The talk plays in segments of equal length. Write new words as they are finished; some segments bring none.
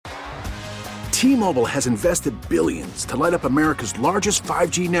T-Mobile has invested billions to light up America's largest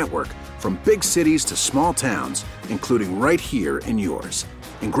 5G network, from big cities to small towns, including right here in yours.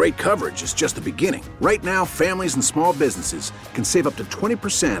 And great coverage is just the beginning. Right now, families and small businesses can save up to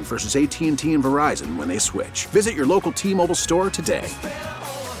 20% versus AT&T and Verizon when they switch. Visit your local T-Mobile store today.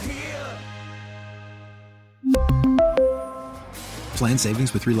 Plan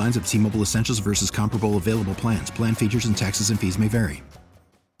savings with 3 lines of T-Mobile Essentials versus comparable available plans. Plan features and taxes and fees may vary.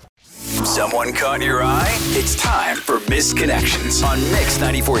 Someone caught your eye? It's time for Misconnections on Mix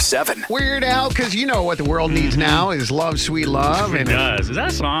 94.7. Weird Al, because you know what the world needs now is Love, Sweet Love. It does. Is that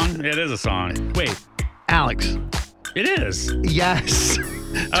a song? It is a song. Wait. Alex. It is. Yes.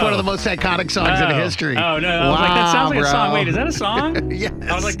 It's one of the most iconic songs in history. Oh, no. I was like, that sounds like a song. Wait, is that a song? Yes.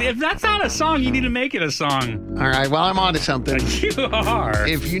 I was like, if that's not a song, you need to make it a song. All right, well, I'm on to something. You are.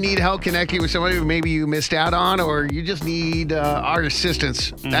 If you need help connecting with somebody who maybe you missed out on, or you just need our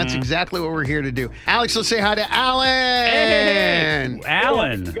assistance, that's exactly what we're here to do. Alex, let's say hi to Alan. Hey,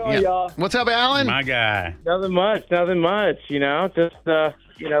 Alan. How's it going, y'all? What's up, Alan? My guy. Nothing much. Just,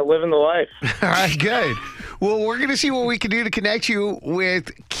 living the life. All right, good. Well, we're going to see what we can do to connect you with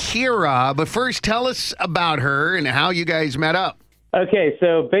Kira. But first, tell us about her and how you guys met up. Okay,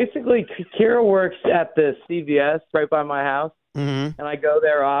 so basically, Kira works at the CVS right by my house, and I go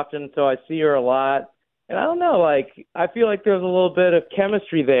there often, so I see her a lot. And I don't know, I feel like there's a little bit of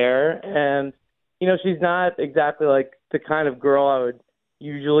chemistry there, and, she's not exactly like the kind of girl I would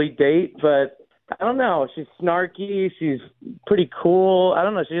usually date, but I don't know. She's snarky. She's pretty cool. I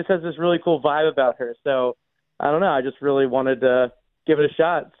don't know. She just has this really cool vibe about her, so I don't know. I just really wanted to give it a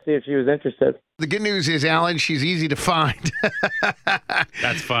shot, see if she was interested. The good news is, Alan, she's easy to find.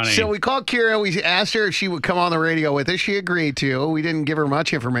 That's funny. So we called Kira. We asked her if she would come on the radio with us. She agreed to. We didn't give her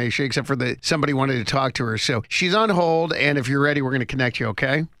much information except for that somebody wanted to talk to her. So she's on hold, and if you're ready, we're going to connect you,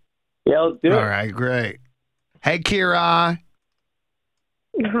 okay? Yeah, let's do it. All right, great. Hey, Kira.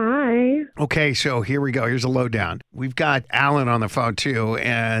 Hi. Okay, so here we go. Here's a lowdown. We've got Alan on the phone, too,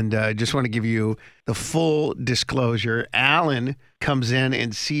 and just want to give you the full disclosure. Alan comes in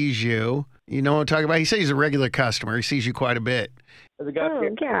and sees you. You know what I'm talking about? He says he's a regular customer. He sees you quite a bit.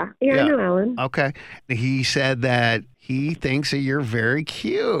 Yeah, I know Alan. Okay. He said that he thinks that you're very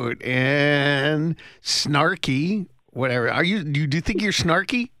cute and snarky, whatever. Do you think you're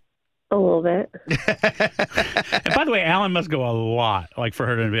snarky? A little bit. And by the way, Alan must go a lot, for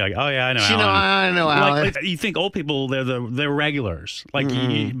her to be like, oh yeah, I know Alan. I know Alan. You think old people, they're regulars. But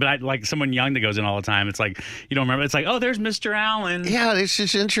someone young that goes in all the time, it's like you don't remember. It's like, oh, there's Mr. Allen. Yeah, it's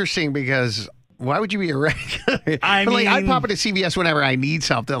just interesting because why would you be a regular? I pop into CVS whenever I need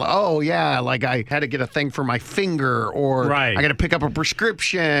something. I had to get a thing for my finger, or I got to pick up a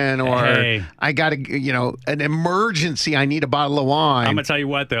prescription, or I got to, an emergency. I need a bottle of wine. I'm gonna tell you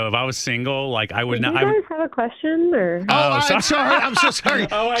what though, if I was single, I would not. Do you guys have a question or? I'm sorry. I'm so sorry.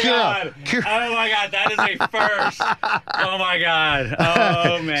 Oh my god. Oh my god. That is a first. Oh my god.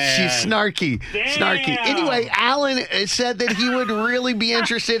 Oh man. She's snarky. Damn. Snarky. Anyway, Alan said that he would really be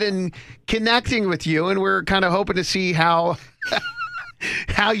interested in connecting with you, and we're kind of hoping to see how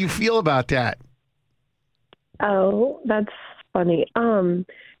you feel about that. Oh, that's funny.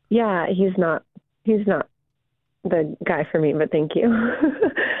 Yeah, he's not the guy for me, but thank you.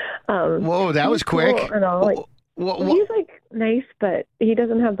 Whoa, that was quick. Cool and all. He's nice, but he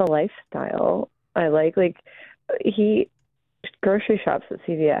doesn't have the lifestyle I like. He grocery shops at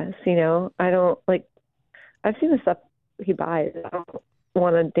CVS. I don't I've seen the stuff he buys. I don't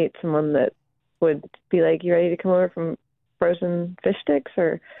want to date someone that would be like, you ready to come over from frozen fish sticks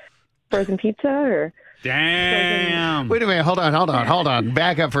or frozen pizza or damn. Wait a minute, hold on.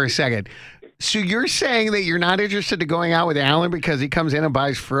 Back up for a second. So you're saying that you're not interested in going out with Alan because he comes in and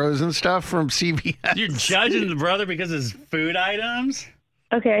buys frozen stuff from CVS? You're judging the brother because of his food items?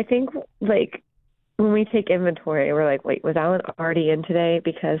 Okay, I think when we take inventory, we're like, wait, was Alan already in today?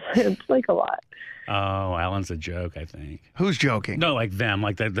 Because it's a lot. Oh, Alan's a joke, I think. Who's joking? No, them.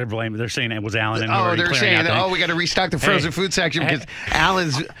 They're blaming. They're saying it was Alan. And they're saying, we got to restock the frozen food section because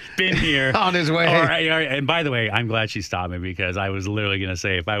Alan's been here on his way. All right. And by the way, I'm glad she stopped me because I was literally going to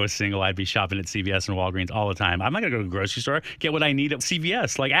say if I was single, I'd be shopping at CVS and Walgreens all the time. I'm not going to go to the grocery store, get what I need at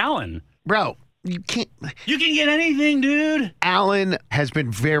CVS, like Alan. Bro, you can't. You can get anything, dude. Alan has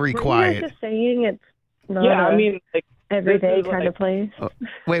been very quiet. You're just saying it's not everyday kind of place.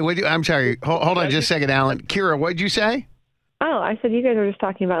 Wait, I'm sorry. Hold on just a second, Alan. Kira, what did you say? Oh, I said you guys were just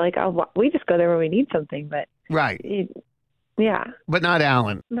talking about we just go there when we need something, but right. Yeah. But not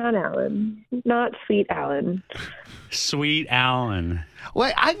Alan. Not Alan. Not sweet Alan. Sweet Alan.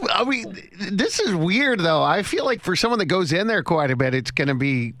 Well, I mean, this is weird, though. I feel like for someone that goes in there quite a bit, it's going to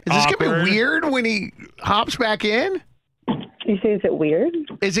be... Is this going to be weird when he hops back in? You say, is it weird?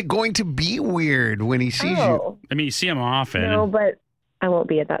 Is it going to be weird when he sees you? I mean, you see him often. No, but I won't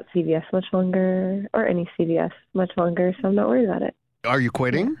be at that CVS much longer, or any CVS much longer, so I'm not worried about it. Are you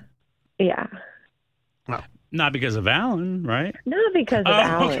quitting? Yeah. Well, not because of Alan, right? Not because of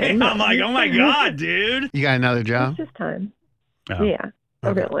Alan. Okay. I'm like, oh my God, dude. You got another job? It's just time. Oh. Yeah.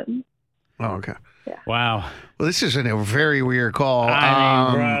 A real one. Oh, okay. Yeah. Wow. Well, this is a very weird call.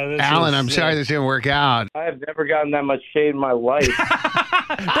 I mean, bro, Alan, I'm sorry this didn't work out. I have never gotten that much shade in my life. Bro,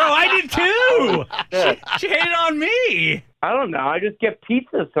 I did too. She hated on me. I don't know. I just get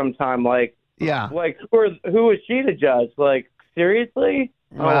pizza sometime. Like, yeah. Like, who is she to judge? Like, seriously?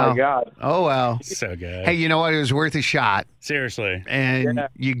 Wow. Oh, my God. Oh, well. So good. Hey, you know what? It was worth a shot. Seriously. And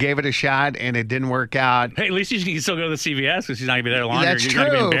you gave it a shot, and it didn't work out. Hey, at least you can still go to the CVS because she's not going to be there longer. That's You're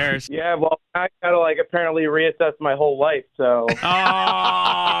not going to true. be embarrassed. Yeah, well, I got to, like, apparently reassess my whole life, so.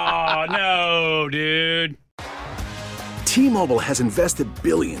 Oh, no, dude. T-Mobile has invested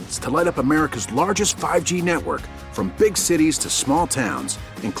billions to light up America's largest 5G network, from big cities to small towns,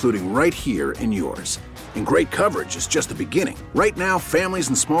 including right here in yours. And great coverage is just the beginning. Right now, families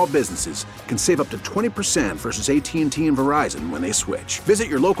and small businesses can save up to 20% versus AT&T and Verizon when they switch. Visit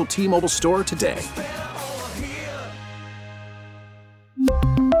your local T-Mobile store today.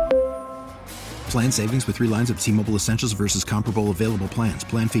 Plan savings with 3 lines of T-Mobile Essentials versus comparable available plans.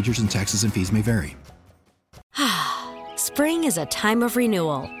 Plan features and taxes and fees may vary. Spring is a time of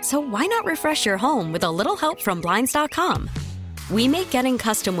renewal, so why not refresh your home with a little help from Blinds.com? We make getting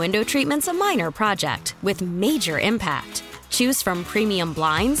custom window treatments a minor project with major impact. Choose from premium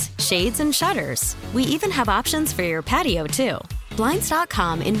blinds, shades, and shutters. We even have options for your patio, too.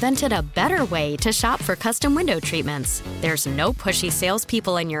 Blinds.com invented a better way to shop for custom window treatments. There's no pushy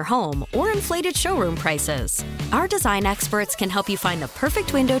salespeople in your home or inflated showroom prices. Our design experts can help you find the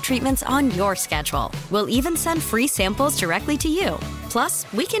perfect window treatments on your schedule. We'll even send free samples directly to you.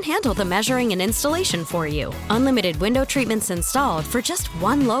 Plus, we can handle the measuring and installation for you. Unlimited window treatments installed for just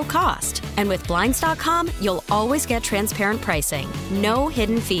one low cost. And with Blinds.com, you'll always get transparent pricing. No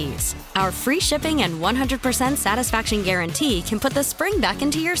hidden fees. Our free shipping and 100% satisfaction guarantee can put the spring back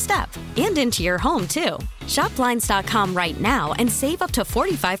into your step and into your home, too. Shop Blinds.com right now and save up to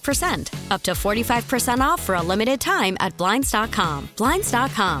 45%. Up to 45% off for a limited time at Blinds.com.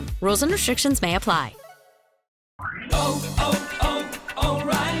 Blinds.com. Rules and restrictions may apply.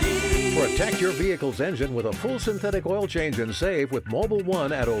 O'Reilly. Protect your vehicle's engine with a full synthetic oil change and save with Mobil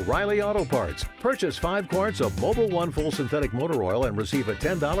 1 at O'Reilly Auto Parts. Purchase 5 quarts of Mobil 1 full synthetic motor oil and receive a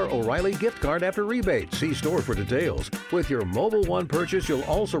 $10 O'Reilly gift card after rebate. See store for details. With your Mobil 1 purchase, you'll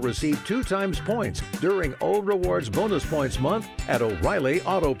also receive 2 times points during O Rewards Bonus Points Month at O'Reilly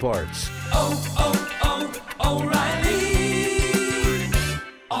Auto Parts. O'Reilly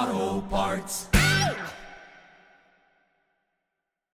Auto Parts.